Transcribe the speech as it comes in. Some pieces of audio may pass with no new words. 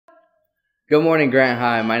Good morning, Grant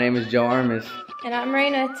High. My name is Joe Armis. And I'm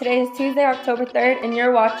Raina. Today is Tuesday, October 3rd, and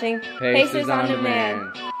you're watching Pacers on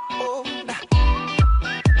Demand.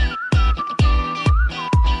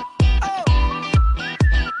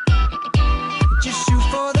 Just shoot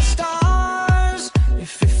for the stars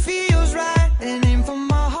if it feels right and aim for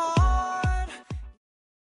my heart.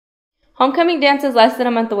 Homecoming dance is less than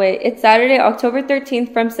a month away. It's Saturday, October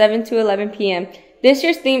 13th from 7 to 11 p.m. This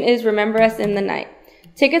year's theme is Remember Us in the Night.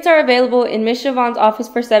 Tickets are available in Miss Siobhan's office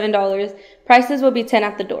for $7. Prices will be $10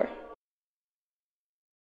 at the door.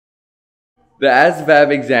 The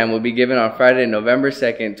ASVAB exam will be given on Friday, November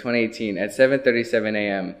 2nd, 2018 at 7:37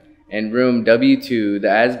 a.m. in room W2. The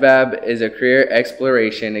ASVAB is a career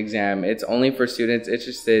exploration exam. It's only for students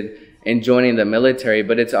interested in joining the military,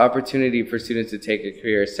 but it's an opportunity for students to take a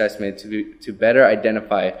career assessment to better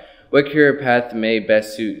identify what career path may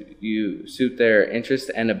best suit their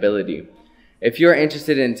interest and ability. If you are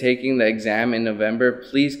interested in taking the exam in November,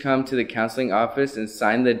 please come to the counseling office and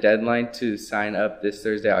sign the deadline to sign up this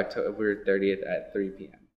Thursday, October 30th at 3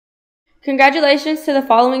 p.m. Congratulations to the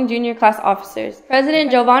following junior class officers: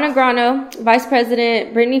 President Giovanna Grano, Vice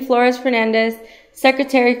President Brittany Flores Fernandez,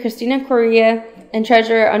 Secretary Christina Correa, and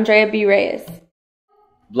Treasurer Andrea B. Reyes.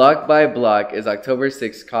 Block by Block is October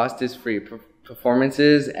 6th. Cost is free.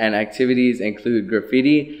 Performances and activities include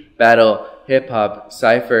graffiti, battle, hip-hop,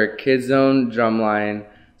 cypher, kids zone, drumline,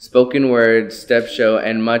 spoken word, step show,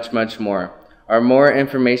 and much, much more. For more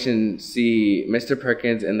information, see Mr.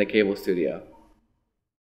 Perkins in the Cable Studio.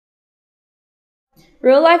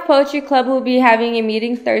 Real Life Poetry Club will be having a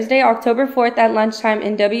meeting Thursday, October 4th at lunchtime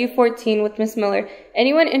in W14 with Miss Miller.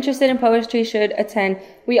 Anyone interested in poetry should attend.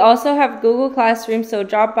 We also have Google Classroom, so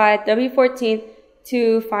drop by W14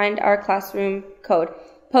 to find our classroom code.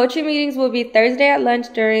 Poetry meetings will be Thursday at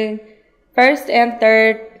lunch during the first and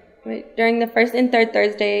third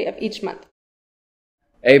Thursday of each month.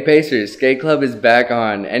 Hey Pacers, Skate Club is back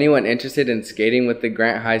on. Anyone interested in skating with the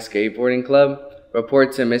Grant High Skateboarding Club?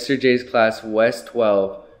 Report to Mr. J's class West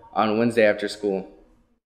 12 on Wednesday after school.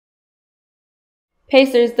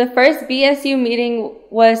 Pacers, the first BSU meeting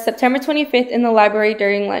was September 25th in the library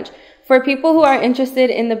during lunch. For people who are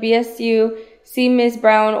interested in the BSU, see Ms.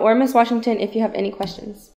 Brown or Ms. Washington if you have any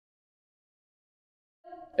questions.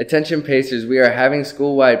 Attention Pacers, we are having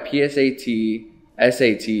school-wide PSAT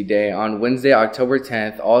SAT Day on Wednesday, October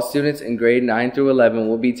 10th. All students in grade 9 through 11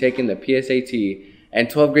 will be taking the PSAT, and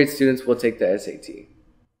 12th grade students will take the SAT.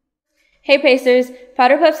 Hey Pacers,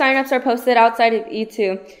 Powder Puff signups are posted outside of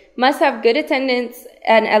E2. Must have good attendance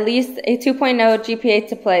and at least a 2.0 GPA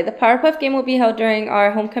to play. The Powder Puff game will be held during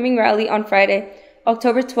our homecoming rally on Friday,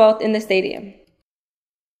 October 12th in the stadium.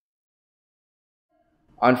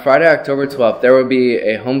 On Friday, October 12th, there will be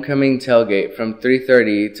a homecoming tailgate from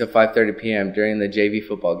 3:30 to 5:30 p.m. during the JV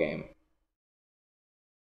football game.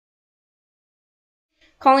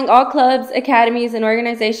 Calling all clubs, academies, and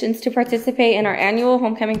organizations to participate in our annual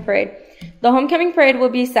homecoming parade. The homecoming parade will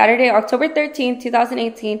be Saturday, October 13th,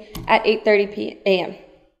 2018 at 8:30 a.m.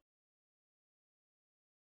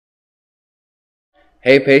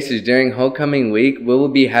 Hey Pacers, during homecoming week, we will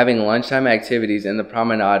be having lunchtime activities in the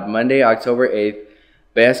promenade Monday, October 8th,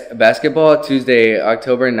 basketball Tuesday,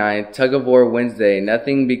 October 9th, tug of war Wednesday,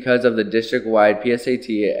 nothing because of the district-wide PSAT,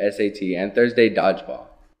 SAT, and Thursday dodgeball.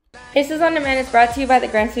 Pacers on Demand is brought to you by the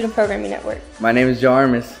Grant Student Programming Network. My name is Joe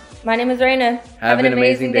Armis. My name is Raina. Have an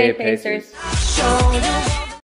amazing day, Pacers.